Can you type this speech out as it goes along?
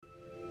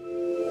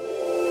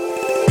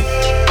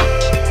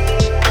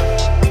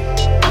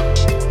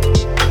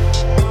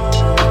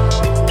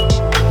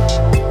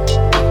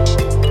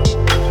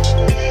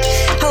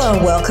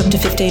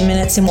welcome to 15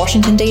 Minutes in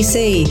Washington,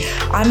 D.C.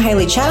 I'm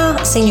Hayley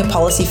Channer, Senior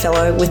Policy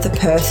Fellow with the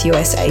Perth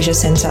US Asia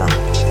Centre.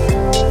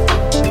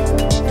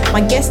 My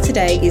guest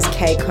today is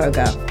Kei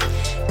Koga.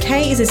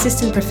 Kei is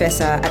Assistant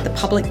Professor at the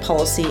Public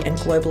Policy and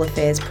Global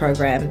Affairs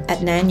Program at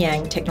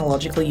Nanyang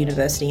Technological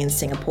University in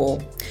Singapore.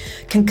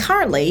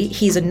 Concurrently,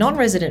 he's a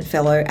non-resident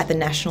fellow at the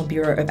National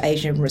Bureau of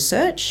Asian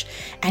Research,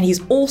 and he's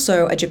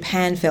also a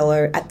Japan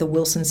Fellow at the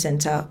Wilson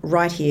Center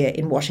right here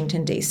in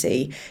Washington,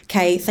 D.C.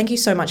 Kei, thank you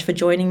so much for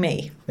joining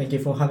me. Thank you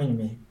for having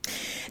me.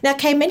 Now,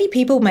 Kei, many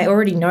people may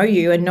already know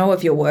you and know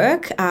of your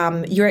work.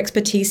 Your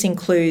expertise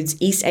includes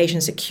East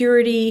Asian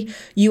security,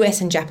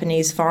 US and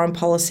Japanese foreign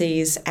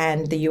policies,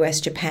 and the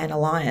US-Japan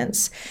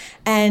alliance.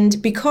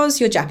 And because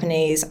you're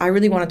Japanese, I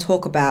really want to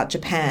talk about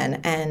Japan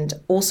and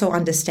also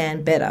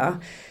understand better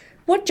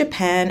what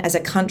Japan as a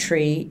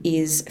country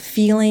is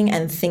feeling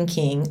and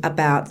thinking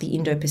about the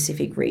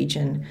Indo-Pacific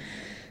region.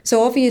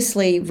 So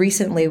obviously,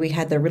 recently we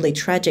had the really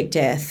tragic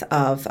death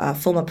of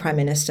former Prime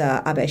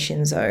Minister Abe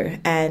Shinzo,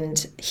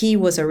 and he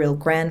was a real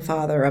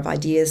grandfather of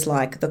ideas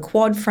like the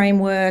Quad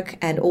framework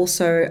and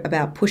also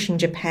about pushing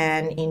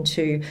Japan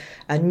into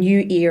a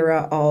new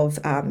era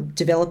of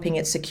developing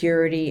its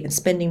security and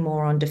spending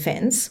more on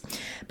defense.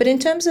 But in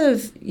terms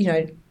of,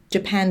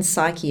 Japan's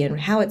psyche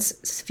and how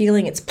it's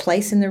feeling its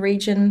place in the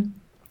region,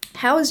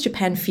 how is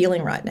Japan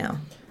feeling right now?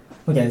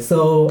 Okay,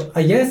 so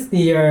I guess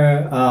the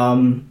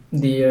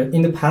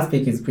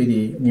Indo-Pacific is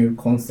pretty new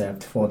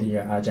concept for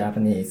the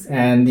Japanese,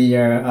 and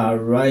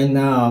right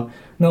now,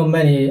 not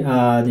many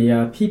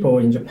the people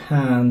in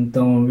Japan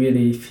don't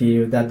really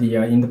feel that the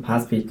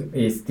Indo-Pacific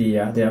is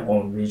their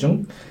own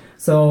region.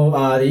 So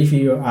if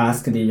you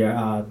ask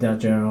the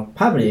general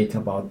public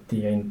about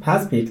the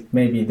Indo-Pacific,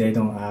 maybe they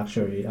don't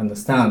actually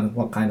understand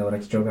what kind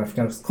of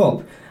geographical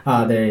scope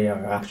they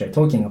are actually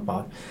talking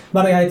about.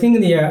 But I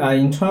think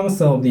in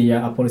terms of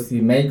the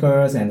policy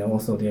makers and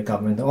also the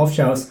government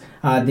officials,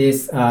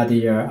 this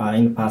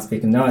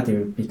Indo-Pacific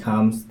narrative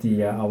becomes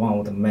one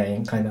of the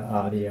main kind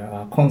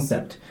of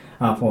concept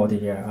for the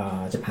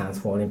Japan's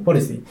foreign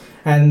policy.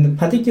 And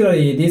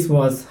particularly this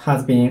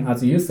has been,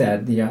 as you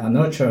said,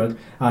 nurtured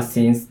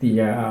since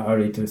the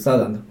early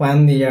 2000s,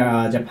 when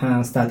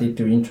Japan started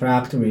to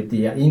interact with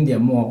India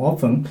more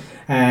often,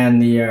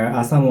 and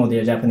some of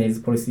the Japanese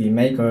policy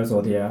makers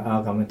or the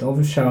government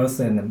officials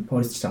and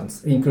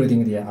politicians,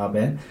 including the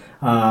Abe,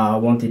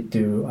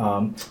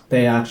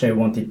 they actually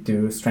wanted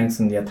to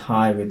strengthen their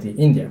tie with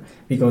India,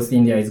 because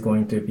India is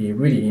going to be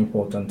really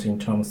important in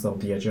terms of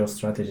the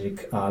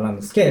geostrategic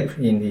landscape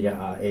in the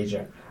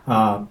Asia,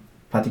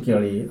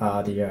 particularly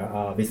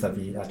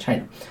vis-a-vis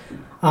China.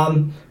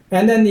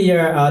 And then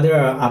there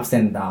are ups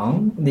and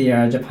downs.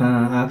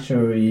 Japan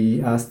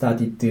actually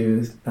started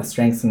to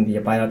strengthen the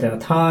bilateral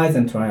ties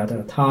and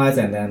trilateral ties,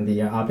 and then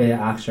the Abe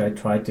actually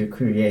tried to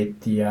create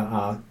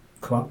the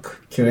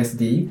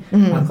QSD,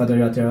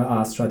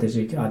 quadrilateral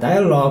strategic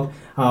dialogue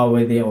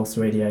with the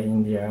Australia,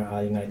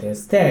 India, United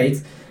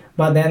States.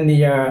 But then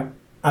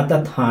at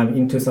that time,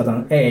 in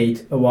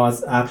 2008, it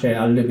was actually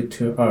a little bit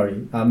too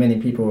early. Many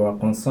people were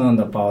concerned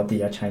about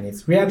the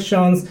Chinese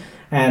reactions,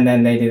 and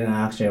then they didn't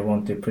actually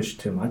want to push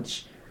too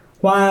much.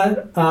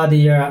 While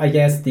I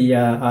guess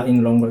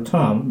in longer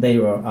term, they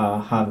will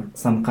have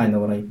some kind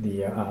of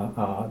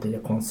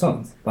the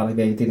concerns, but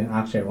they didn't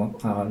actually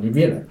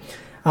reveal it.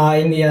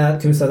 In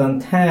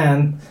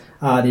 2010,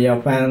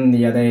 when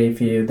they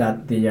feel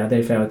that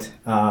they felt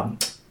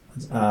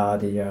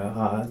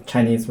the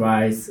Chinese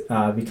rise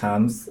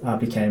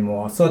became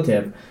more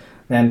assertive,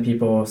 then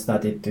people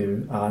started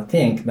to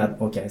think that,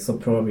 okay, so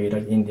probably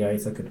India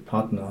is a good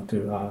partner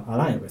to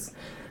align with.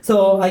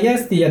 So I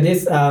guess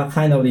this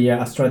kind of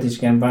the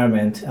strategic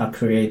environment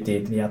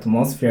created the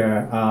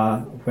atmosphere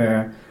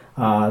where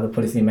the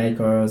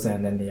policymakers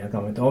and then the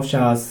government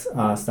officials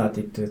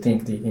started to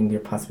think the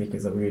Indo-Pacific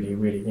is a really,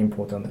 really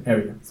important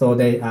area. So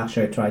they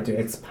actually tried to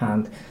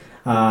expand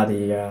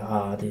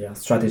the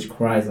strategic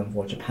horizon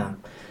for Japan.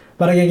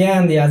 But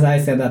again, as I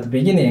said at the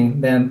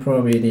beginning, then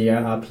probably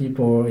the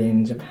people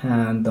in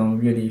Japan don't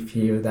really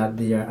feel that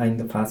the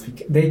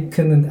Indo-Pacific, they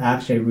couldn't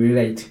actually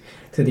relate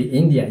to the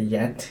India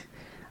yet.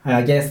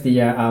 I guess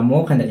the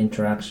more kind of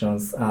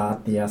interactions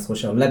at the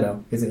social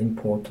level is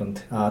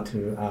important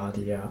to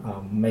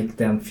make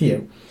them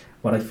feel.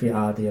 But I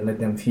feel they let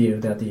them feel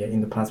that the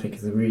Indo-Pacific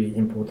is a really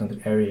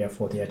important area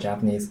for the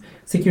Japanese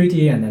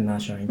security and the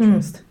national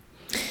interest.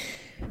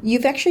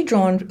 You've actually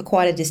drawn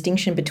quite a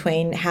distinction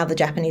between how the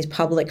Japanese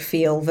public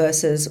feel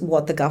versus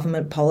what the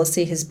government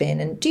policy has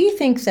been. And do you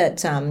think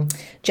that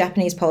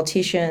Japanese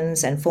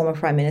politicians and former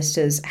prime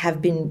ministers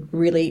have been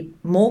really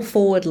more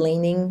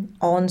forward-leaning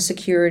on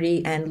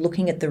security and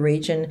looking at the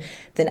region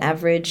than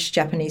average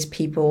Japanese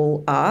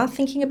people are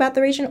thinking about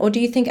the region? Or do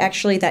you think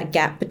actually that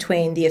gap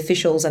between the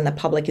officials and the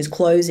public is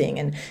closing,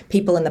 and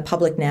people in the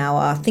public now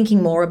are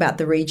thinking more about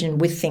the region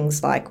with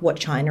things like what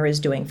China is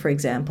doing, for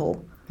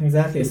example?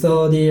 Exactly.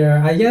 So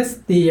I guess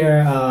the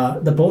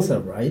both are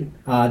right.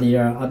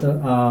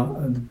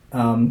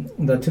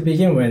 To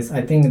begin with,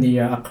 I think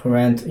the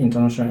current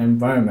international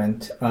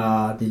environment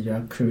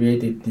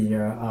created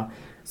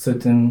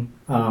certain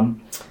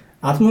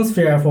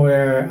atmosphere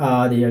where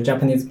the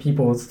Japanese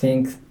people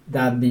think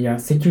that the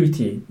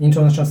security,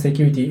 international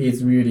security,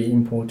 is really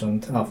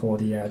important for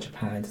the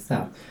Japan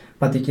itself.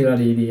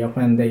 Particularly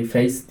when they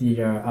face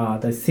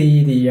they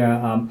see the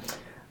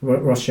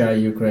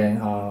Russia-Ukraine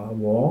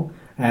war,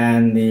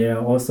 and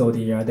also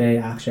they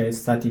actually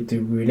started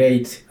to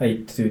relate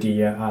it to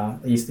the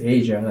East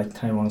Asia, like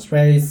Taiwan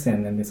Straits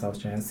and then the South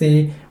China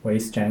Sea or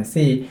East China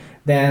Sea.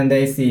 Then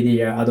they see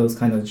those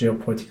kind of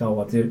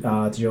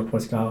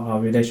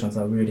geopolitical relations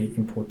are really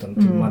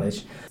important to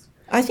manage.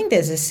 I think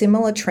there's a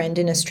similar trend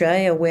in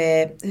Australia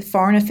where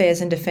foreign affairs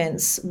and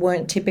defence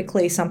weren't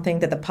typically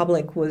something that the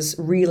public was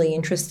really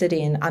interested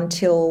in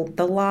until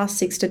the last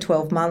 6 to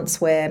 12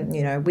 months where,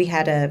 we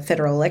had a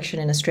federal election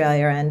in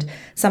Australia and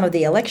some of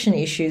the election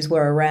issues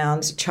were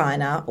around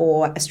China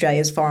or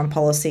Australia's foreign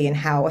policy and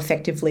how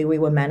effectively we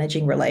were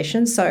managing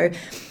relations. So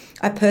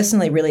I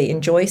personally really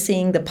enjoy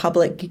seeing the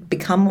public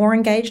become more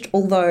engaged,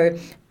 although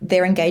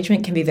their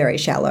engagement can be very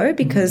shallow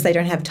because they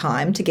don't have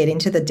time to get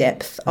into the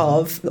depth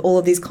of all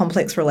of these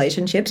complex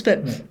relationships.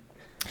 But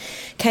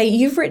Kei,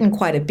 you've written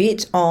quite a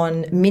bit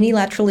on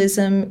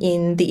minilateralism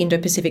in the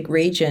Indo-Pacific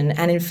region,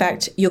 and in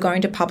fact, you're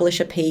going to publish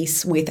a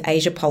piece with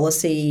Asia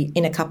Policy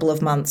in a couple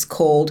of months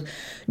called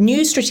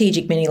New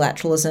Strategic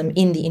Minilateralism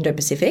in the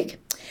Indo-Pacific.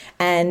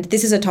 And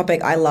this is a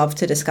topic I love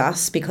to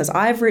discuss because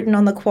I've written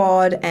on the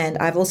Quad and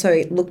I've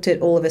also looked at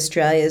all of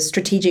Australia's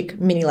strategic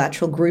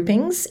minilateral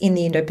groupings in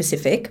the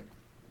Indo-Pacific.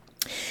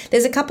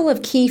 There's a couple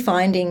of key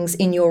findings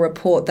in your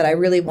report that I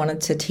really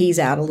wanted to tease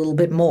out a little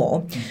bit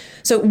more.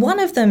 So one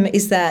of them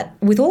is that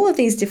with all of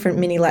these different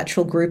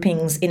minilateral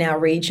groupings in our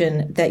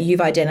region that you've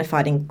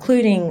identified,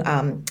 including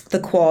the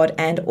Quad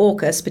and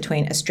AUKUS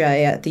between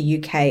Australia, the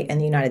UK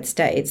and the United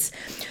States,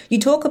 you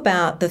talk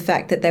about the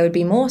fact that they would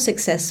be more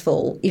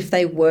successful if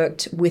they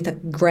worked with a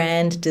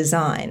grand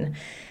design.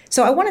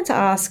 So I wanted to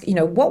ask,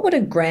 what would a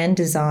grand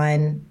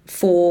design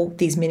for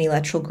these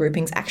minilateral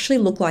groupings actually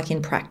look like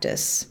in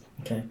practice?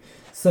 Okay,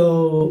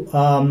 so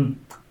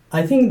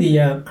I think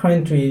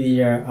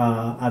currently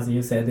as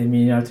you said, the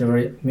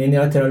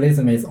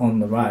minilateralism is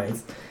on the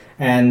rise,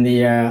 and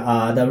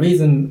the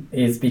reason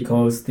is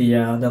because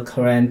the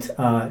current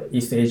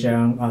East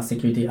Asian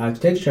security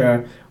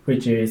architecture,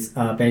 which is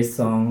based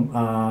on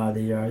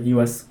the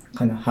U.S.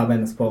 kind of hub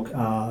and spoke,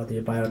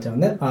 the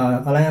bilateral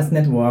alliance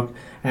network,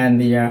 and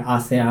the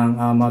ASEAN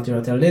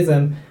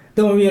multilateralism,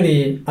 don't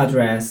really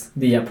address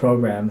the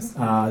problems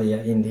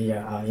in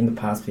the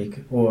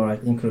Pacific or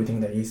including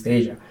the East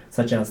Asia,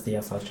 such as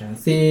the South China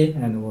Sea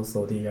and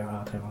also the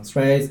Taiwan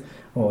Straits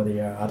or the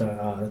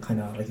other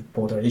kind of like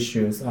border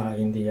issues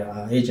in the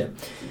Asia.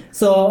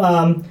 So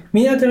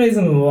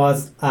minilateralism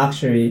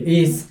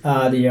is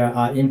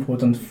the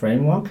important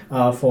framework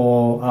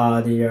for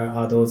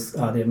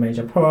the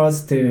major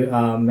powers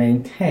to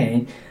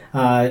maintain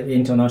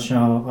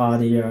international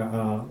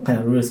kind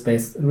of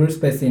rules-based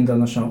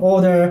international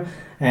order,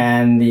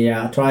 and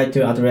try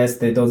to address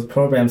those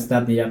problems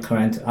that the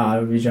current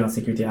regional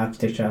security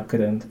architecture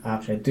couldn't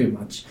actually do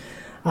much.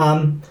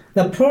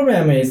 The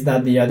problem is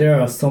that there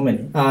are so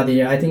many.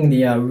 I think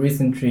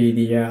recently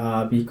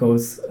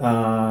because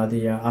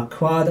the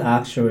Quad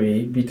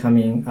actually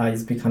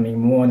is becoming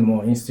more and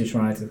more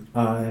institutionalized,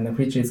 and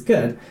which is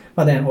good.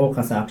 But then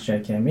AUKUS actually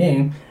came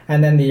in,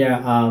 and then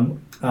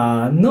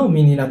no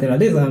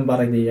minilateralism,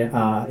 but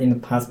in the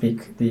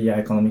Pacific, the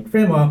economic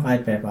framework,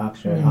 IPEF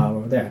actually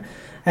are there.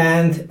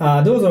 And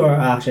those are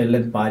actually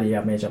led by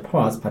the major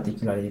powers,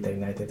 particularly the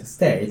United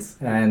States.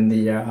 And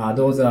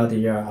those are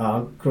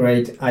the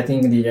great, I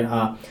think,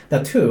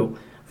 the tool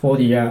for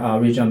the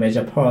regional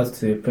major powers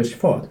to push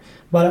forward.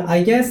 But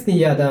I guess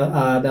the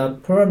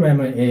problem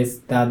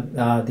is that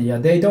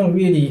they don't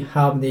really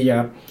have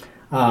the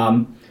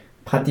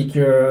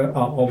particular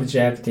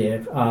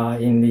objective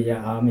in the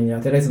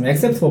minilateralism,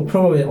 except for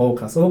probably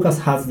AUKUS.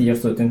 AUKUS has the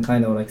certain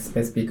kind of like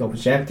specific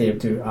objective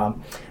to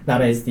that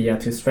is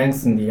to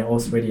strengthen the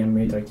Australian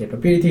military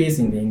capabilities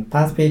in the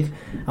Pacific,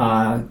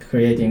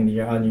 creating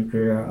the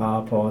nuclear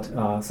powered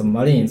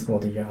submarines for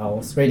the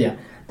Australia.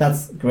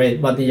 That's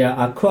great, but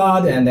the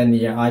Quad and then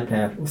the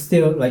IPEF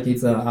still like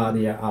it's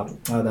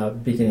the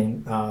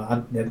beginning.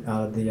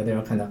 They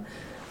are kind of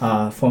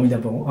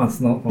formidable. Not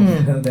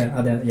formidable.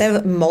 There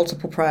are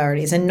multiple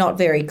priorities and not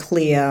very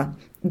clear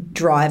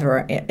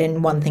driver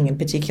in one thing in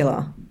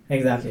particular.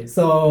 Exactly.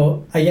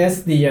 So I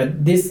guess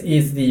this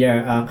is the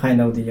kind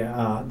of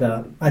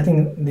I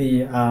think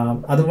the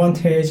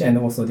advantage and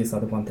also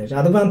disadvantage.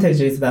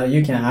 Advantage is that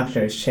you can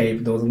actually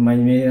shape those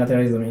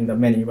minilateralism in the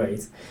many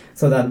ways,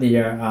 so that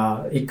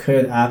it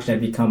could actually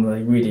become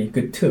a really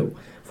good tool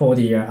for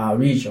the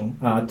region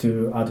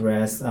to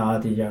address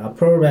the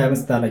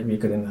problems that we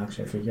couldn't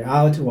actually figure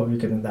out or we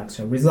couldn't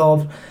actually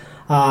resolve.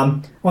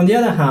 On the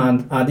other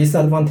hand,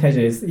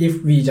 disadvantages,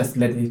 if we just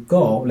let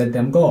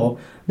them go,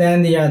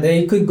 then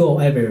they could go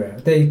everywhere.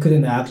 They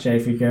couldn't actually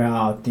figure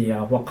out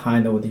what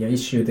kind of the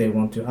issue they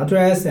want to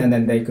address, and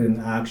then they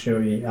couldn't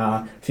actually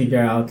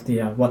figure out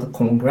what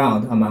common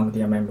ground among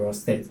the member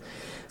states.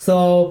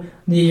 So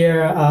the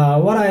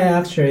what I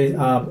actually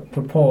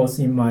propose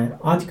in my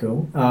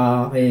article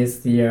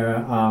is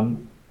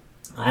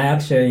I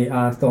actually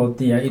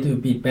thought it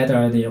would be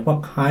better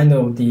what kind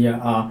of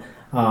the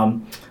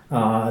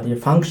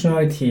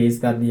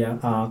functionalities that the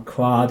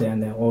Quad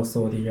and then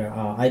also the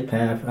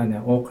IPEF and the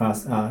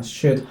AUKUS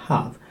should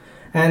have.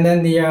 And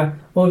then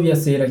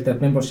obviously like the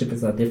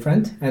memberships are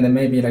different, and then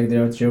maybe like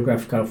their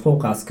geographical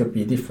focus could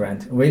be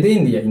different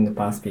within the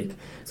Indo-Pacific.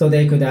 So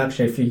they could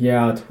actually figure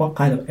out what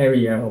kind of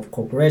area of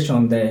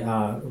cooperation they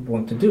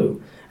want to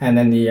do, and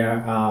then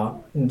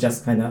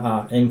just kind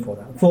of aim for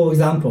that. For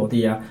example,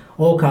 the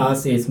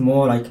AUKUS is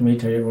more like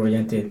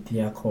military-oriented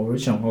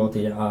coalition or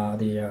the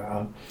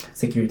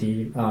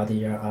security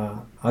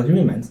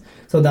agreements,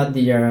 so that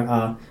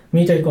the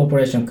military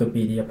cooperation could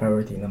be the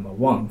priority number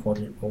one for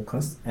the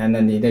AUKUS, and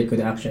then they could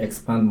actually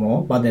expand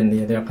more, but then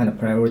their kind of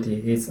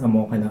priority is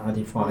more kind of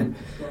defined.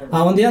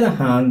 On the other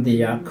hand,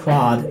 the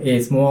Quad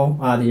is more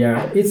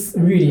it's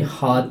really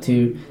hard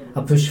to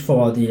push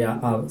for the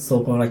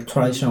so-called like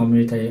traditional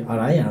military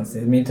alliance,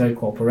 military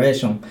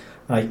cooperation,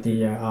 like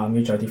the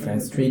Mutual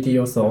Defense Treaty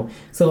or so.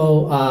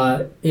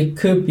 So it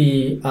could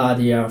be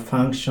the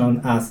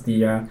function as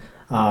the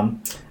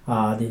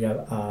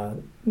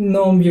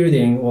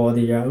non-building or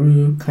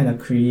the kind of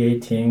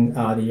creating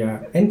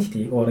the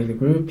entity or the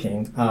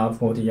grouping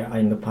for the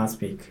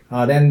Indo-Pacific.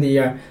 Then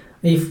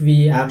if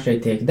we actually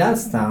take that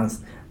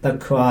stance, the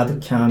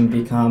Quad can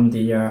become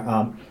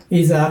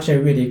is actually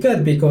really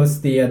good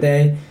because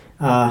they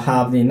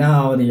have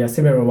now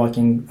several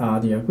working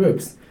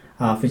groups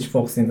which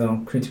focuses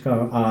on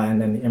critical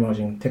and then the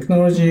emerging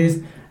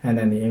technologies and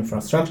then the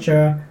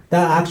infrastructure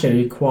that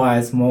actually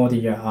requires more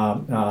the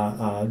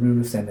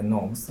rules and the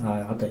norms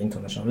at the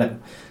international level.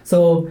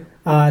 So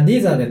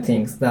these are the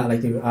things that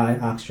like I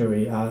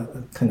actually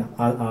kind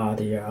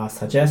of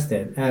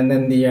suggested, and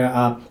then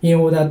in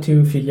order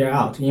to figure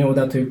out, in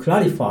order to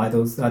clarify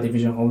those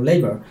division of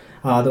labor,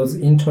 those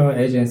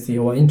inter-agency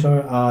or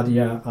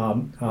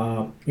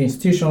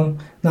institutional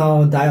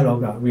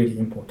dialogue are really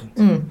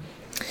important.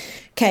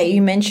 Kei,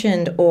 you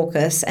mentioned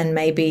AUKUS and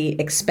maybe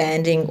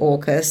expanding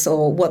AUKUS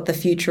or what the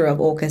future of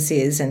AUKUS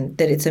is and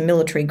that it's a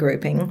military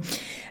grouping.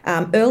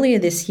 Earlier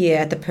this year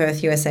at the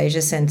Perth US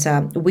Asia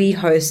Centre, we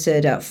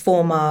hosted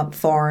former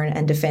Foreign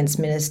and Defence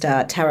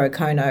Minister Taro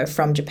Kono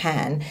from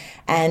Japan,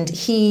 and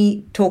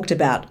he talked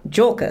about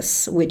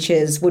JAUKUS, which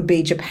would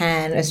be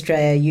Japan,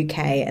 Australia,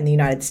 UK and the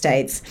United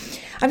States.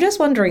 I'm just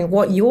wondering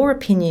what your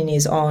opinion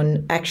is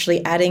on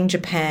actually adding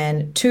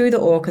Japan to the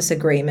AUKUS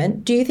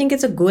agreement. Do you think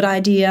it's a good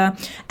idea?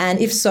 And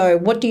if so,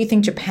 what do you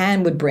think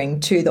Japan would bring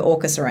to the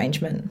AUKUS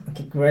arrangement?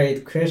 Okay,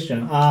 great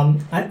question.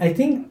 I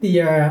think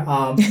You're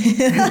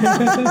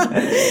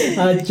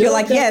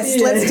like, yes,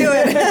 let's do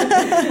it.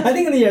 I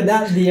think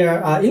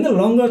in the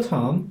longer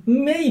term,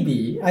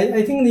 maybe.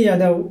 I think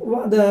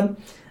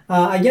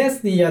I guess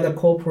the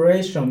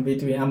cooperation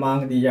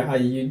among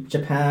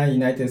Japan,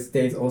 United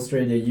States,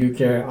 Australia,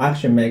 UK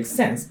actually makes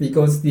sense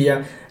because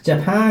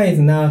Japan is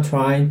now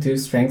trying to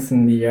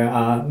strengthen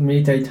the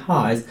military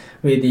ties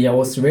with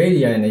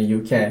Australia and the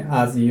UK.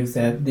 As you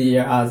said,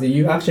 as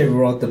you actually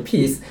wrote the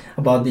piece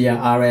about the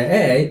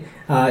RAA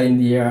in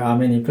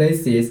many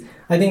places.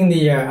 I think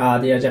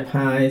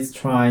Japan is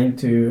trying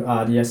to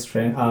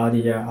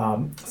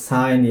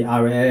sign the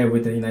RAA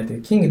with the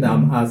United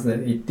Kingdom as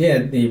it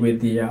did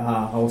with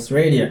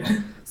Australia.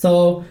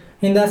 So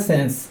in that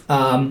sense,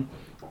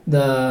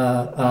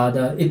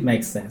 it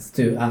makes sense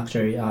to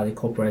actually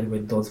cooperate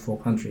with those four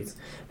countries.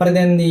 But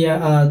then the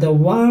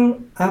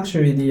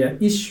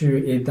issue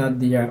is that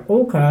the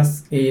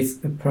AUKUS is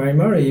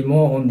primarily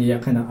more on the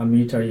kind of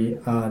military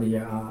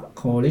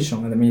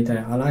coalition and the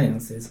military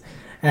alliances,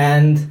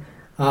 and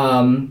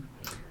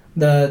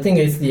the thing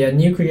is, the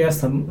nuclear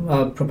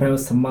propelled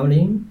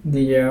submarine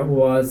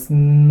was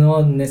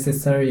not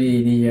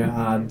necessarily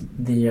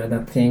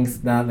the things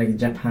that like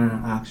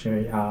Japan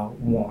actually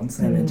wants,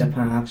 and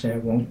Japan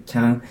actually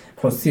can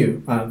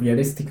pursue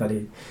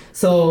realistically.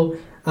 So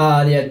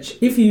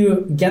if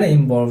you get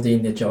involved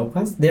in the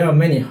JAUKUS, there are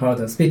many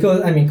hurdles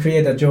because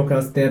create a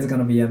JAUKUS, there's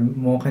gonna be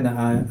more kind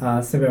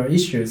of several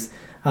issues.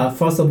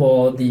 First of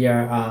all, they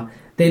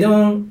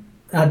don't.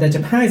 The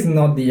Japan is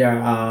not the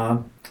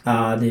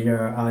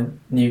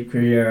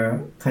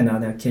nuclear kind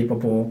of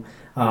capable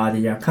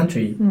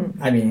country.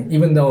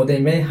 Even though they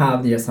may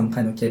have some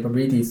kind of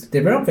capabilities to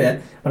develop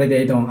it, but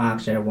they don't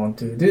actually want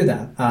to do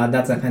that.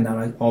 That's a kind of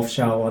like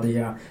offshore or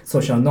the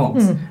social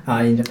norms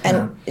in Japan.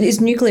 And is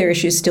nuclear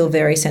issues still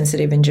very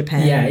sensitive in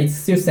Japan? Yeah, it's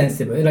still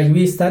sensitive. Like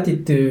we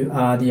started to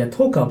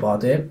talk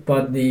about it,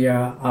 but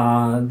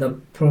the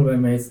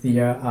problem is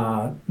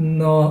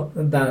not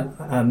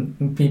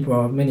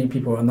that many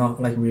people are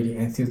not like really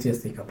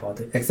enthusiastic about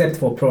it, except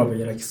for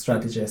probably like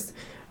strategists,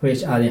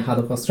 which are the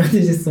hardcore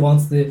strategists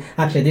wants to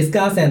actually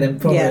discuss, and then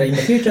probably in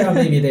the future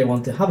maybe they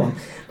want to have one.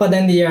 But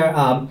then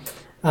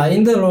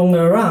in the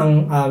longer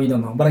run, we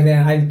don't know. But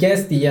then I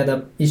guess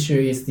the issue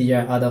is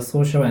the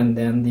social and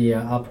then the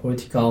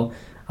political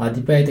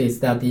debate is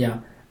that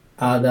the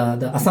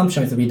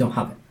assumption is we don't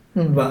have it.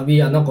 but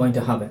we are not going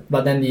to have it.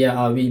 But then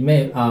we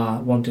may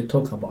want to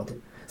talk about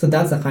it. So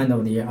that's the kind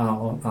of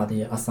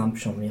the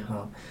assumption we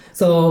have.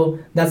 So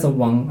that's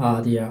one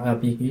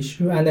big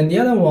issue. And then the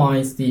other one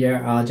is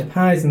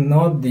Japan is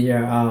not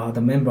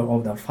the member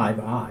of the Five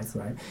Eyes,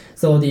 right?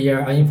 So the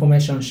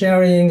information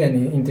sharing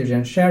and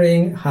intelligence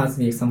sharing has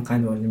some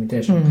kind of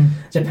limitation.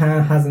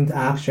 Japan hasn't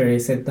actually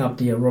set up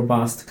the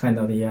robust kind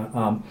of the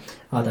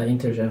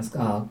intelligence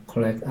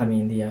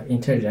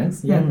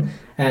intelligence yet.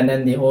 And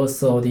then it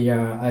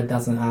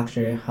doesn't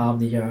actually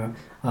have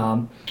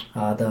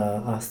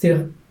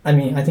still.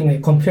 I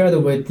think compared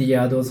with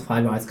those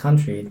Five Eyes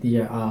countries,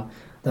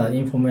 the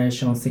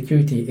information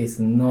security is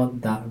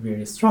not that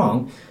really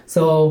strong.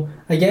 So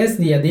I guess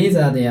these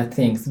are the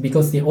things,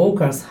 because the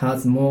AUKUS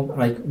has more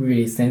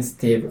really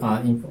sensitive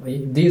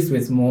deals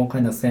with more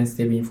kind of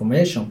sensitive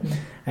information,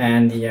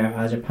 and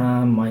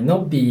Japan might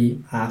not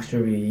be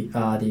actually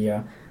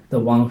the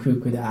one who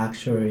could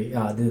actually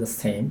do the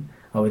same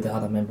with the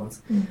other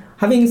members.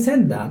 Having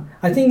said that,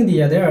 I think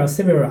there are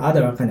several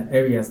other kind of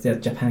areas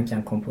that Japan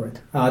can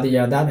cooperate.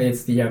 That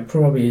is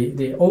probably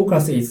the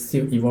AUKUS is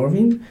still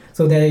evolving,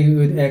 so they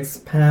would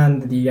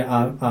expand the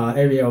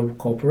area of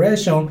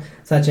cooperation,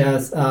 such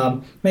as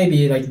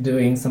maybe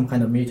doing some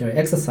kind of military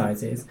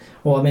exercises,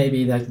 or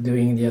maybe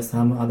doing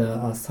some other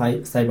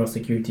cyber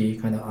security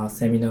kind of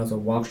seminars or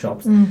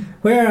workshops,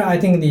 where I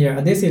think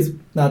this is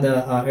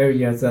other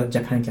areas that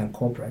Japan can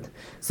cooperate.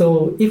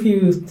 So if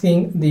you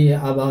think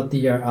about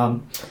the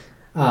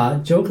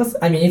JOCUS,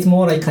 it's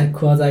more like kind of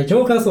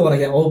quasi-JOCUS or like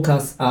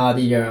AUKUS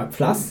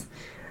plus,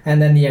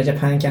 and then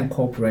Japan can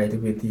cooperate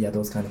with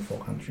those kind of 4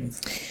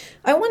 countries.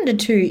 I wonder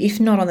too, if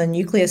not on the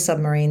nuclear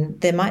submarine,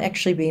 there might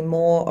actually be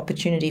more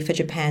opportunity for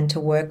Japan to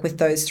work with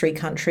those 3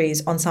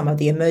 countries on some of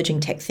the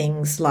emerging tech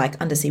things like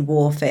undersea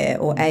warfare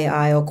or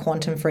AI or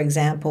quantum, for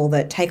example,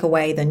 that take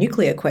away the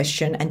nuclear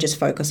question and just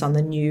focus on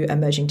the new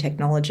emerging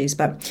technologies.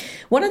 But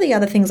one of the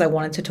other things I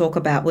wanted to talk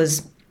about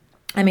was,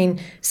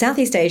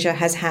 Southeast Asia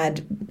has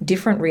had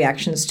different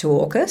reactions to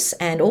AUKUS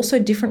and also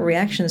different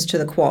reactions to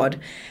the Quad.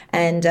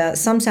 And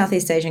some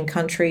Southeast Asian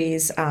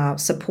countries are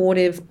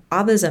supportive,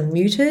 others are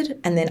muted,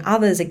 and then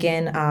others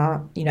again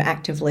are,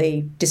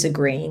 actively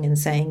disagreeing and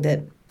saying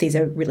that these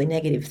are really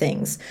negative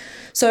things.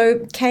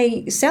 So,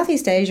 Kei,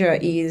 Southeast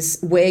Asia is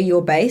where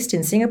you're based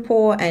in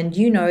Singapore, and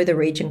you know the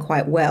region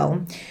quite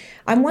well.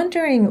 I'm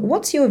wondering,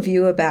 what's your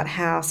view about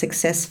how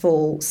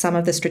successful some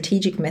of the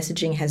strategic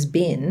messaging has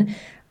been?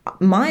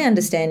 My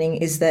understanding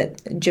is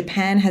that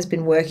Japan has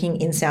been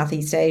working in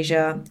Southeast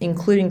Asia,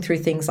 including through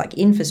things like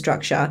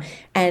infrastructure,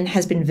 and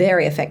has been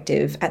very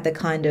effective at the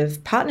kind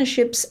of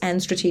partnerships and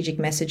strategic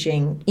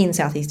messaging in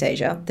Southeast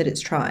Asia that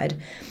it's tried.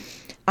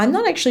 I'm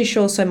not actually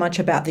sure so much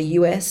about the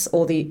US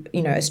or the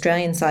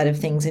Australian side of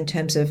things in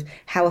terms of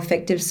how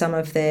effective some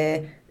of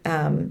their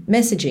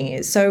messaging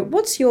is. So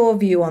what's your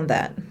view on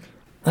that?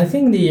 I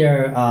think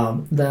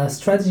the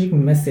strategic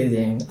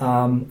messaging,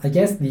 I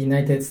guess the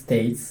United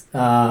States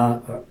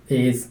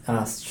is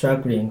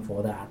struggling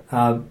for that.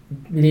 I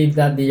believe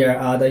that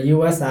the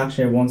US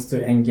actually wants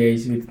to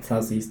engage with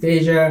Southeast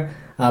Asia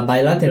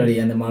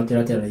bilaterally and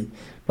multilaterally,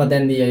 but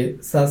then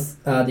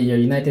the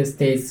United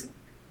States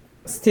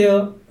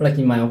still,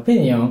 in my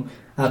opinion,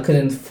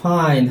 couldn't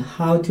find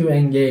how to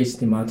engage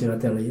the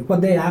multilaterally.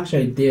 What they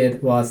actually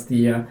did was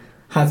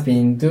has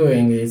been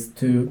doing is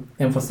to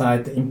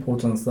emphasize the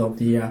importance of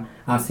the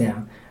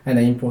ASEAN and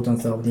the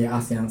importance of the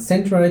ASEAN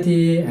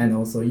centrality and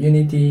also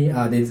unity,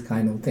 these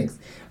kind of things.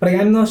 But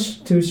I'm not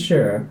too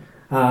sure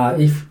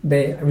if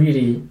they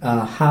really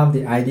have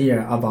the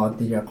idea about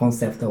the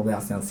concept of the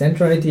ASEAN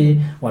centrality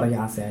or the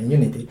ASEAN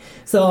unity.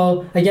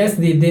 So I guess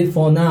they did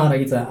for now,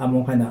 it's a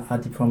more kind of a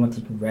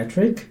diplomatic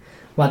rhetoric.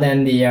 But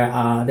then they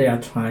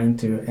are trying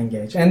to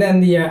engage, and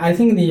then I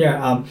think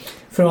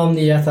from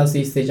the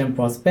Southeast Asian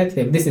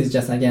perspective, this is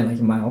just again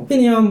my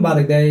opinion,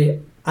 but they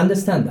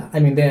understand that.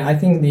 I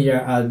think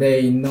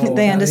they know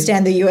they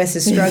understand the US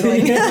is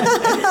struggling,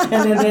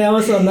 and then they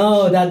also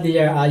know that the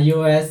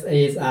US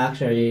is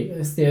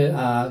actually still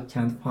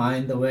can't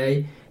find a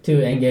way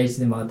to engage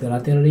the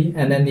multilaterally,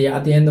 and then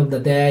at the end of the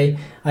day,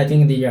 I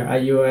think the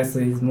US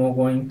is more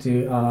going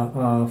to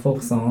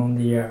focus on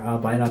the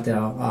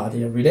bilateral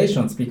the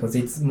relations, because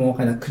it's more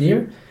kind of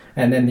clear,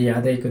 and then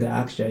they could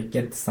actually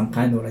get some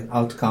kind of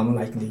outcome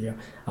like the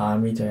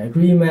military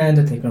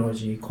agreement,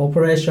 technology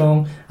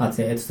cooperation,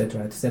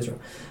 etc., etc.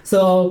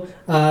 So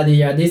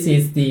this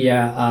is the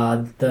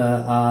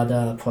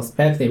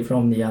perspective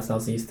from the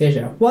Southeast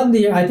Asia. What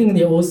I think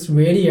the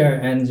Australia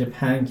and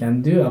Japan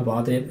can do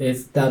about it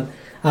is that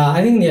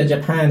I think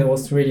Japan and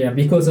Australia,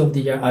 because of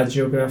the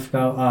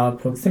geographical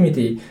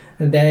proximity,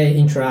 they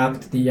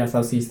interact the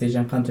Southeast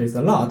Asian countries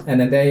a lot, and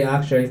they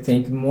actually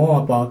think more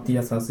about the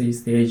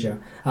Southeast Asia,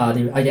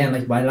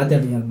 again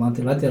bilaterally and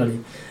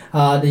multilaterally.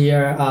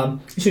 The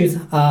issue is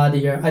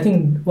I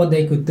think what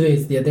they could do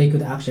is they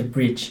could actually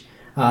bridge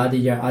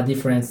the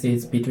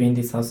differences between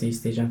the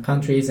Southeast Asian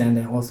countries and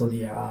then also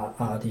the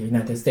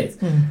United States.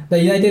 The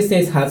United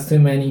States has too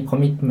many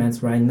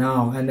commitments right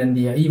now, and then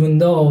even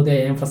though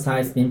they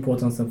emphasize the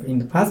importance of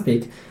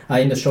Indo-Pacific,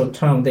 in the short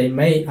term, they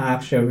may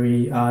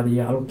actually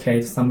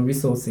allocate some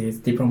resources,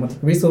 diplomatic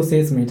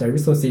resources, military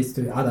resources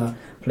to other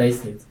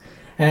places,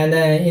 and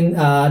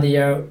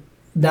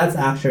that's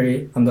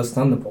actually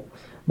understandable.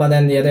 But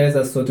then there's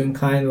a certain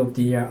kind of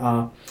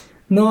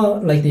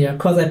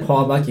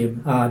quasi-power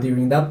vacuum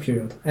during that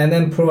period. And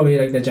then probably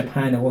like the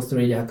Japan and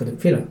Australia could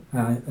fill it.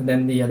 And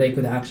then they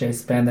could actually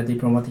spend the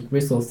diplomatic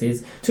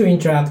resources to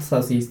interact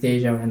Southeast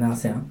Asia and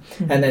ASEAN.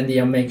 And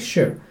then make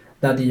sure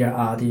that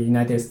the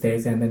United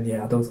States and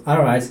then those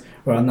allies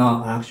were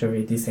not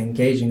actually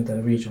disengaging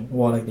the region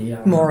or like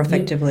more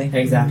effectively.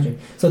 Exactly.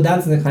 So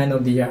that's the kind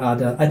of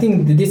I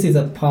think this is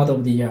a part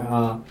of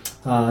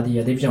the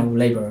division of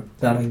labor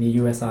that the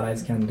U.S.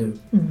 allies can do.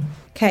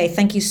 Kei,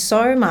 thank you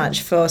so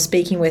much for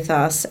speaking with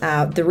us.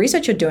 The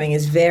research you're doing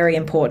is very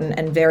important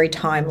and very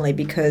timely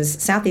because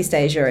Southeast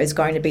Asia is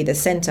going to be the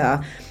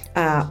centre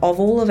of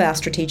all of our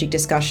strategic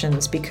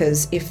discussions,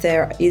 because if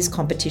there is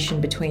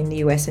competition between the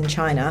US and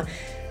China,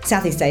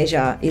 Southeast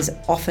Asia is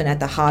often at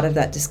the heart of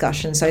that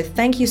discussion. So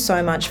thank you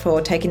so much for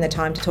taking the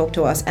time to talk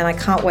to us, and I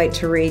can't wait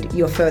to read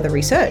your further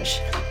research.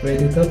 Great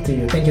to talk to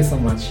you. Thank you so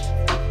much.